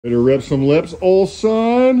Better rip some lips, old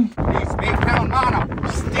son.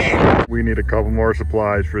 We need a couple more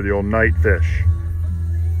supplies for the old night fish.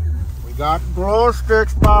 We got glow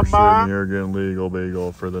sticks, We're sitting here getting legal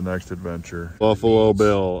bagel for the next adventure. Buffalo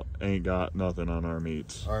Bill ain't got nothing on our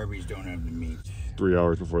meats. Arby's don't have the meat. 3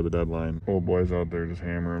 hours before the deadline. Old boy's out there just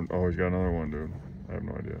hammering. Oh, he's got another one, dude. I have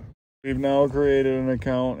no idea. We've now created an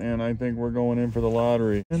account, and I think we're going in for the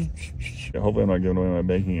lottery. Hopefully I'm not giving away my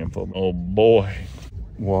banking info. Oh boy.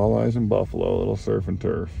 Walleyes and buffalo, a little surf and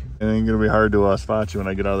turf. It ain't gonna be hard to spot you when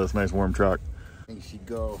I get out of this nice warm truck. I think she'd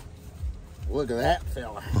go, look at that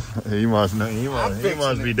fella. he must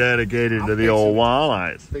be dedicated to the old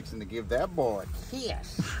walleyes. Fixing to give that boy a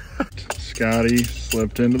kiss. Scotty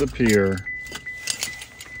slipped into the pier.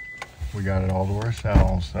 We got it all to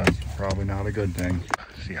ourselves. That's probably not a good thing.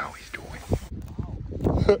 See how he's doing.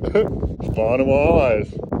 Spawning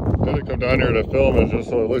walleyes. I'm gonna come down here to film it just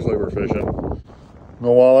so it looks like we're fishing.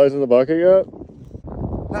 No walleyes in the bucket yet?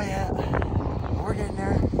 Not yet. We're getting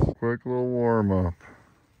there. Quick little warm up.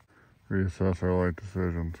 Reassess our life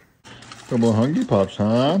decisions. Couple of hungry pups,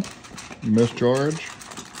 huh? Miss George?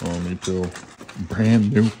 Oh, me too.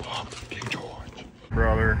 Brand new pup, King George.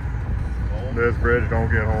 Brother, this bridge don't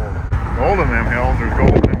get hold. Gold in them hills, there's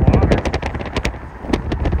gold in them waters.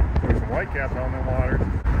 There's some white caps on them waters.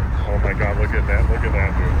 Oh my God, look at that, dude.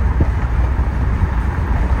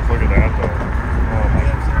 Just look at that though. Oh my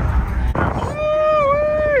God.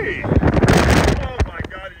 Oh my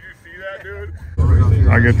God, did you see that, dude?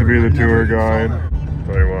 I get to be the tour guide.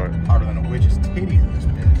 Tell you what. Harder than a witch's titty in this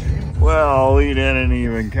bitch. Well, we didn't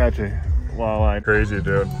even catch a walleye. Crazy,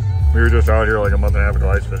 dude. We were just out here like a month and a half ago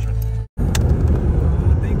ice fishing.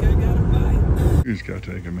 We just gotta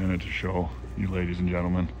take a minute to show you ladies and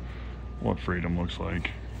gentlemen what freedom looks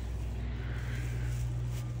like.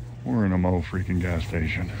 We're in a freaking gas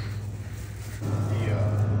station.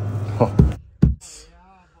 Oh.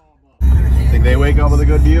 Think they wake up with a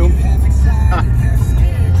good view?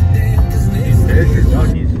 Fish or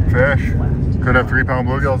duckies? Fish. Could have 3-pound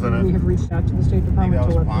bluegills in it. We have reached out to the State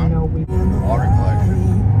Department to let them know we water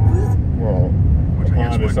collection. Well, which I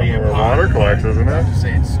guess would be a where water collects, isn't it? I'm just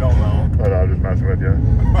saying snow though. But I was just messing with you.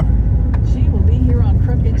 She will be here on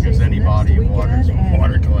Crooked. I guess any body of water is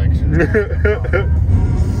water collection.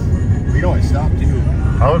 We don't stop too.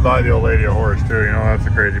 I would buy the old lady a horse too. You know, that's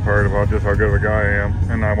the crazy part about just how good of a guy I am,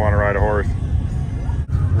 and I want to ride a horse.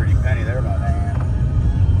 Pretty penny there about that.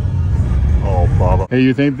 Oh, Bubba. Hey,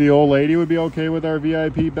 you think the old lady would be okay with our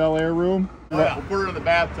VIP Bel Air room? Oh, yeah, we'll put her in the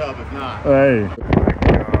bathtub if not. Hey. Oh my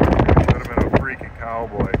God. Should have been a freaking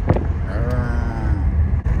cowboy.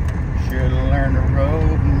 Should have learned to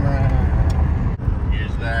road and ride.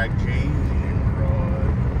 Is like changing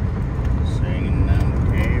road. Singing them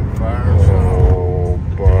campfire songs. Oh,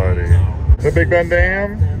 buddy. The Big Bend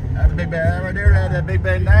Dam? That's Big Bend right there. That's that Big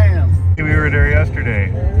Bend Dam. We were there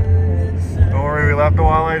yesterday. Don't worry, we left the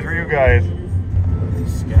walleyes for you guys.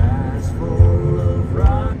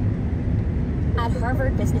 At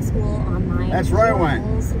Harvard Business School online. That's where I went.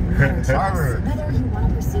 Harvard.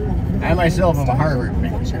 I myself am a Harvard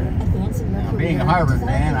man. Now, being a Harvard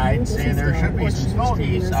man, I'd say there should be some small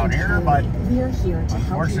geese out here, but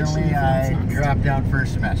unfortunately I dropped out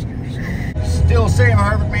first semester. So. Still say I'm a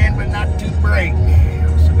Harvard man, but not too bright.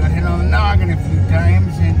 Also got hit on the noggin a few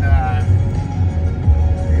times and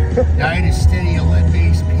died a steady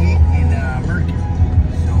lead-based paint in mercury.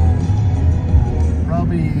 So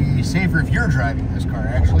probably safer if you're driving this car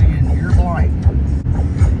actually and you're blind.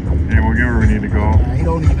 Yeah, we'll get where we need to go. You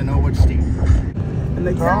don't even know what steam. And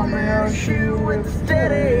they tell me I'll shoot with a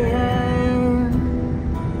steady hand.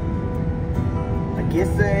 I guess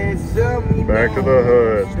that's something. Back to the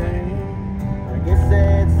hood. I guess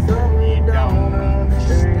that's something you don't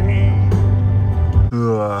understand.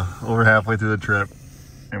 Over halfway through the trip,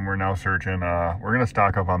 and we're now searching. We're gonna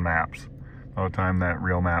stock up on maps. About time that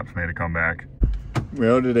real maps made a comeback.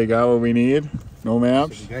 Well, did they got what we need? No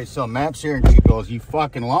maps? So you guys sell maps here? And she goes, you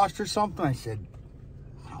fucking lost or something? I said,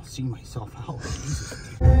 I'll see myself out.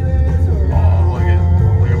 Jesus. Oh, look at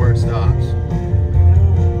where it stops.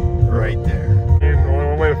 Right there. The only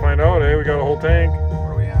one way to find out, we got a whole tank. Where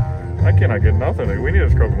are we at? I cannot get nothing. We need to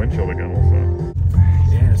scrub the windshield again also.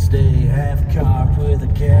 And I stay half cocked with a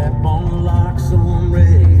cap on lock, so I'm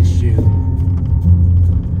ready to shoot.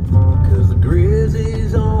 Cause the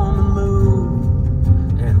grizzly's on the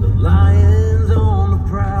move, and the lion's on the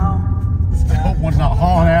prowl. I hope one's not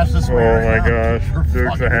hauling ass this way. Oh my gosh.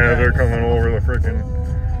 Dukes of Hazzard coming over the freaking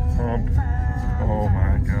hump. Oh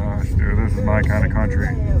my gosh, dude, this is my kind of country.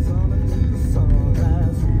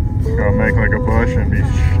 Gotta make like a bush and be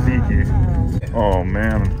sneaky. Oh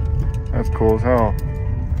man, that's cool as hell.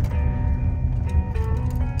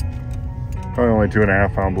 only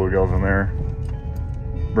 2.5 pound bluegills in there.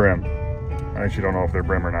 Brim. I actually don't know if they're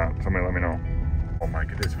brim or not. Somebody let me know. Oh my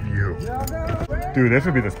goodness, view. Dude, this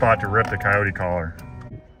would be the spot to rip the coyote collar.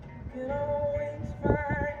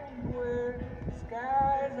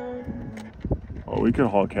 Oh, we could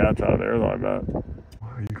haul cats out of there though, I bet.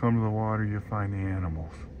 You come to the water, you find the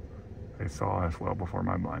animals. They saw us well before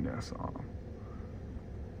my blind ass saw them.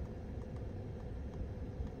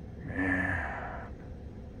 Man.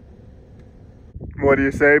 What do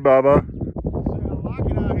you say, Bubba?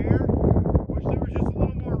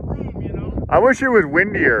 I wish it was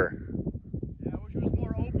windier. Yeah, I wish it was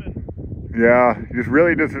more open. Yeah, there's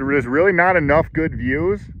really not enough good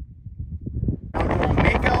views.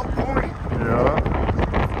 Make out point.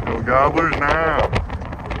 Yeah. Go gobblers now.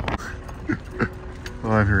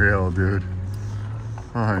 Unreal, dude.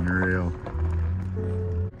 Unreal.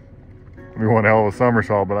 We want a hell of a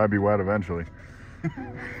somersault, but I'd be wet eventually.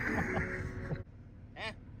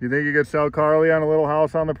 You think you could sell Carly on a little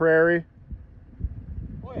house on the prairie?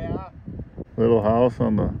 Oh yeah. Little house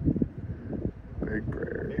on the big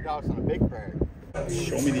prairie. Big house on a big prairie.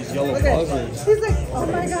 Show me these yellow buzzards. He's like, oh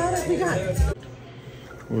my God, I forgot.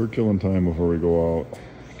 We're killing time before we go out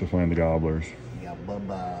to find the gobblers. Yeah,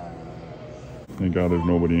 bubba. Thank God there's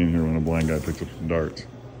nobody in here when a blind guy picks up some darts.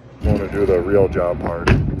 I want to do the real job part.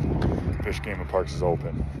 Fish Game and Parks is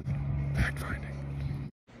open. Fact finding.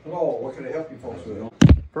 Hello, what can I help you folks with?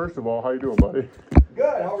 First of all, how you doing, buddy?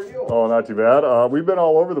 Good, how are you? Oh, not too bad. We've been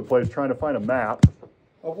all over the place trying to find a map.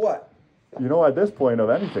 Of what? You know, at this point of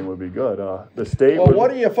anything would be good. The state. Well, what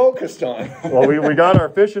are you focused on? Well, we got our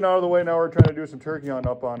fishing out of the way. Now we're trying to do some turkey hunting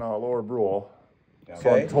up on Lower Brule. So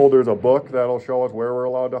Okay. I'm told there's a book that'll show us where we're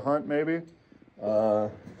allowed to hunt, maybe. Okay,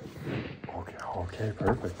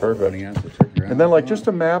 perfect. And then, like, just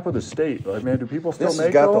a map of the state. Like, man, do people still This has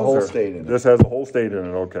make got those? the whole or- state in it. This has the whole state in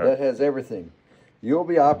it. Okay. That has everything. You'll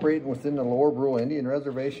be operating within the Lower Brule Indian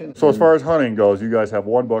Reservation. So as far as hunting goes, you guys have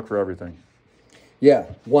one book for everything. Yeah,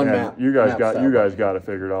 one And map. You guys map got style. it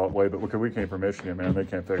figured out way, but because we came from Michigan, man, they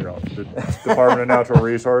can't figure out the Department of Natural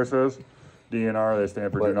Resources, DNR. They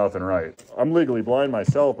stand for do nothing right. I'm legally blind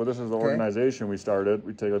myself, but this is the organization we started.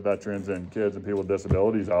 We take veterans and kids and people with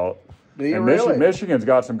disabilities out. Do you And really? Michigan's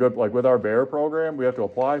got some good, like with our bear program, we have to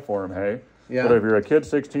apply for them. Hey. Yeah. But if you're a kid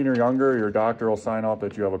 16 or younger, your doctor will sign off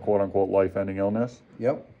that you have a quote unquote life-ending illness.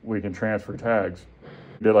 Yep. We can transfer tags.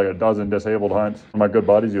 Did like a dozen disabled hunts. My good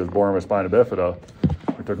buddies, he was born with spina bifida.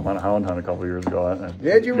 We took him on a hound hunt a couple years ago. And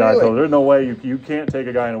Did you guy really? told, there's no way you can't take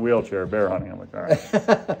a guy in a wheelchair bear hunting. I'm like, all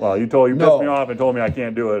right. Well, you pissed me off and told me I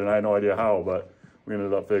can't do it, and I had no idea how, but we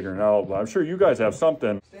ended up figuring it out. But I'm sure you guys have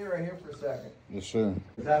something. Stay right here for a second. Yes, sir.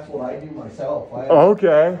 That's what I do myself.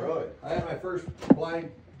 Okay. I had my first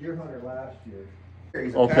blind deer hunter last year.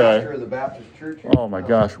 He's a Okay. pastor of the Baptist church. Oh my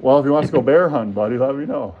gosh. Well, if you want to go bear hunting, buddy, let me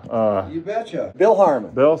know. You betcha. Bill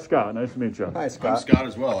Harmon. Bill Scott, nice to meet you. Hi, I'm Scott. Scott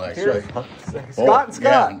as well, actually. Scott and Scott.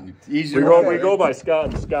 Yeah, easy We to go by Scott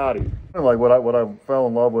and Scotty. Like what I fell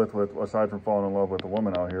in love with aside from falling in love with the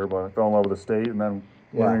woman out here, but I fell in love with the state, and then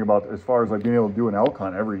learning about as far as like being able to do an elk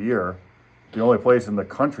hunt every year. The only place in the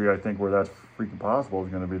country I think where that's freaking possible is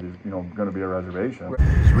going to be going to be a reservation.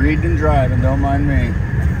 Just reading and driving, don't mind me.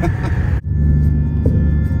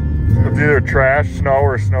 It's either trash, snow,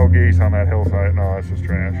 or snow geese on that hillside. No, that's just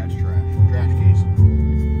trash. That's trash. Trash geese.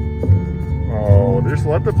 Oh, just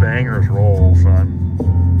let the bangers roll, son.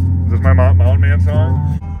 Is this my Mountain Man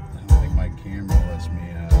song? I don't think my camera lets me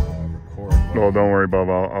record. No, don't worry, Bob.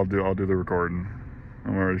 I'll do the recording.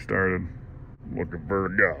 I'm already started. Looking for a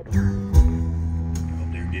gobbler. Will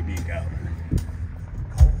do, give me a gobbler.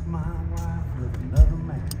 My wife with another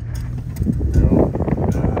man.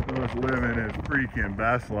 Just living his freaking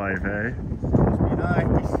best life, hey? Must be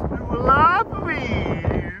nice. Floppy,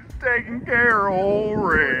 taking care of old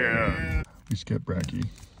Red. We skipped Bracky.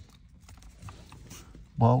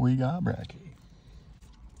 Well, we got Bracky.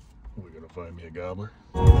 We're gonna find me a gobbler.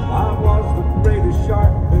 I was the greatest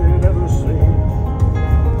shark they'd ever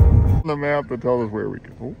seen. The map that tells us where we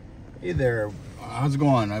go. Hey there. How's it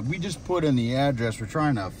going? We just put in the address. We're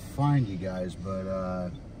trying to find you guys,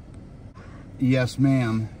 but yes,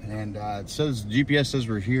 ma'am. And it says GPS says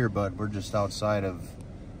we're here, but we're just outside of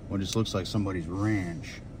what just looks like somebody's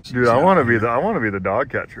ranch. Dude, I want to be the dog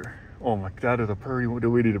catcher. Oh my God, is a purry. Do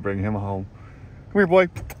we need to bring him home? Come here, boy.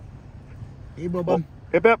 Hey, Bubba.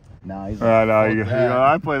 Hip hip. No, he's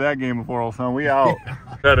I played that game before, old son. We out.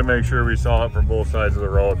 Had to make sure we saw it from both sides of the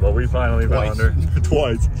road, but we finally found her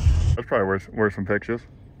twice. That's probably worth some pictures.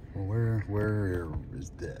 Well, where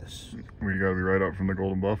is this? We gotta be right up from the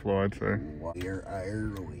Golden Buffalo, I'd say. Where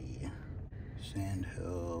are we? Sand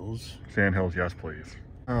Hills. Sand Hills, yes, please.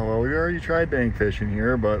 Oh, well, we already tried bank fishing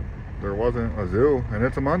here, but there wasn't a zoo, and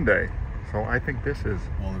it's a Monday. So I think this is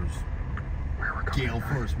Well, there's where we're going. gale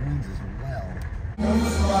force winds as well.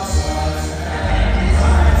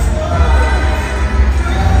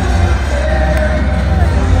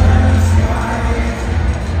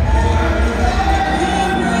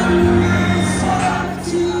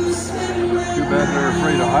 Too bad they're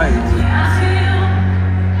afraid of heights.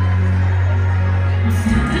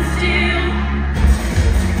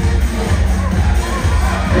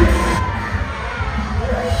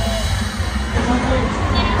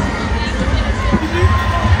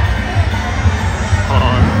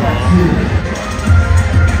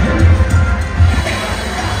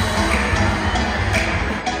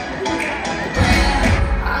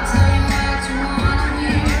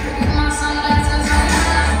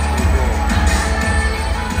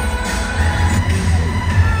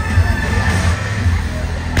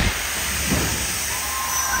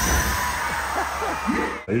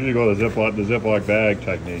 I usually go the Ziploc bag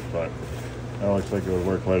technique, but that looks like it would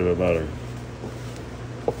work quite a bit better.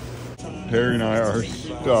 Terry and I are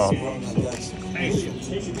stuffed.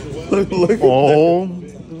 Look oh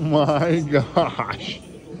my gosh.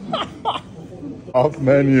 Off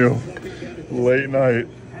menu. Late night.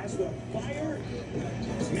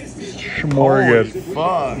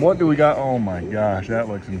 Smorgasbord. What do we got? Oh my gosh, that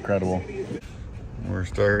looks incredible. We're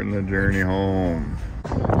starting the journey home.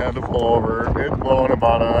 Had to pull over. It's blowing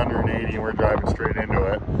about 180 and we're driving straight into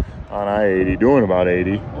it on I-80, doing about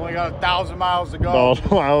 80. Only got 1,000 miles to go.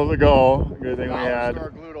 1,000 miles to go. Good thing we had Dollar store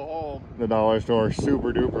glue to home. the dollar store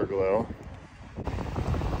super duper glue.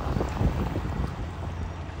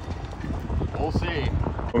 We'll see.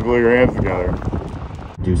 We'll glue your hands together.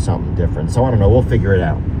 Do something different. So I don't know, we'll figure it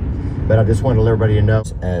out. But I just wanted to let everybody know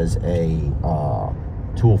as a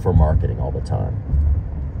tool for marketing all the time.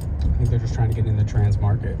 I think they're just trying to get in the trans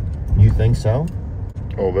market. You think so?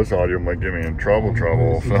 Oh, this audio might get me in trouble,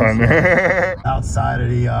 son. Outside of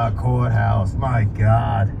the courthouse, my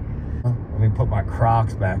God. Let me put my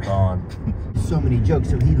Crocs back on. So many jokes,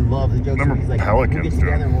 so he loves the jokes. Remember He's like, Pelicans, we'll get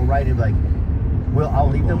together and we'll write it like, well, I'll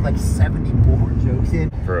leave them like 70 more jokes in.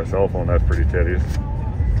 For a cell phone, that's pretty titties.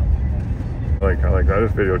 I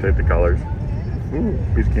just videotaped the colors. Ooh,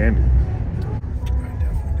 piece of candy.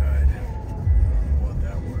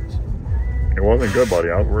 It wasn't good, buddy.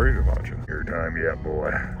 I was worried about you. Your time yet,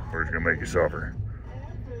 boy. We're just gonna make you suffer.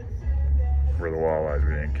 For the walleyes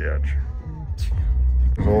we didn't catch.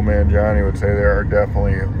 As old man Johnny would say, there are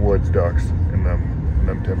definitely woods ducks in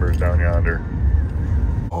them timbers down yonder.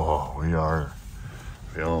 Oh, we are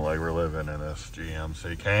feeling like we're living in this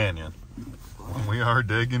GMC Canyon. We are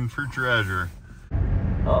digging for treasure.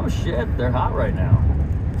 Oh shit, they're hot right now.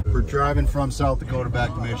 We're driving from South Dakota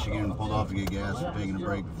back to Michigan. Pulled off to get gas. We're taking a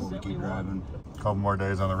break before we keep driving. Couple more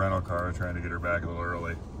days on the rental car, trying to get her back a little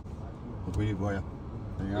early. What do we need for you?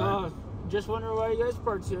 Just wondering why you guys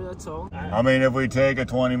parked here, that's all. I mean, if we take a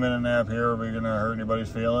 20-minute nap here, are we gonna hurt anybody's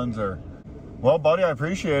feelings? Or, well, buddy, I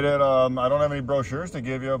appreciate it. I don't have any brochures to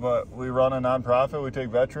give you, but we run a nonprofit. We take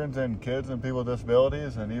veterans and kids and people with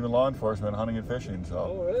disabilities and even law enforcement hunting and fishing. So,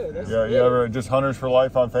 oh, really? That's yeah, you ever just Hunters for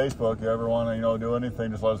Life on Facebook? You ever want to, do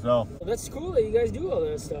anything? Just let us know. Well, that's cool that you guys do all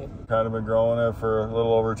that stuff. Kind of been growing it for a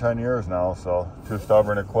little over 10 years now, so too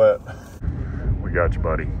stubborn to quit. We got you,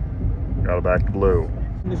 buddy. Got it back to blue.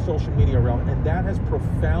 In the social media realm, and that has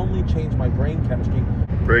profoundly changed my brain chemistry.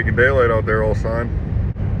 Breaking daylight out there, old son.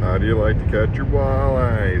 How do you like to catch your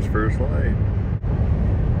walleyes? First light.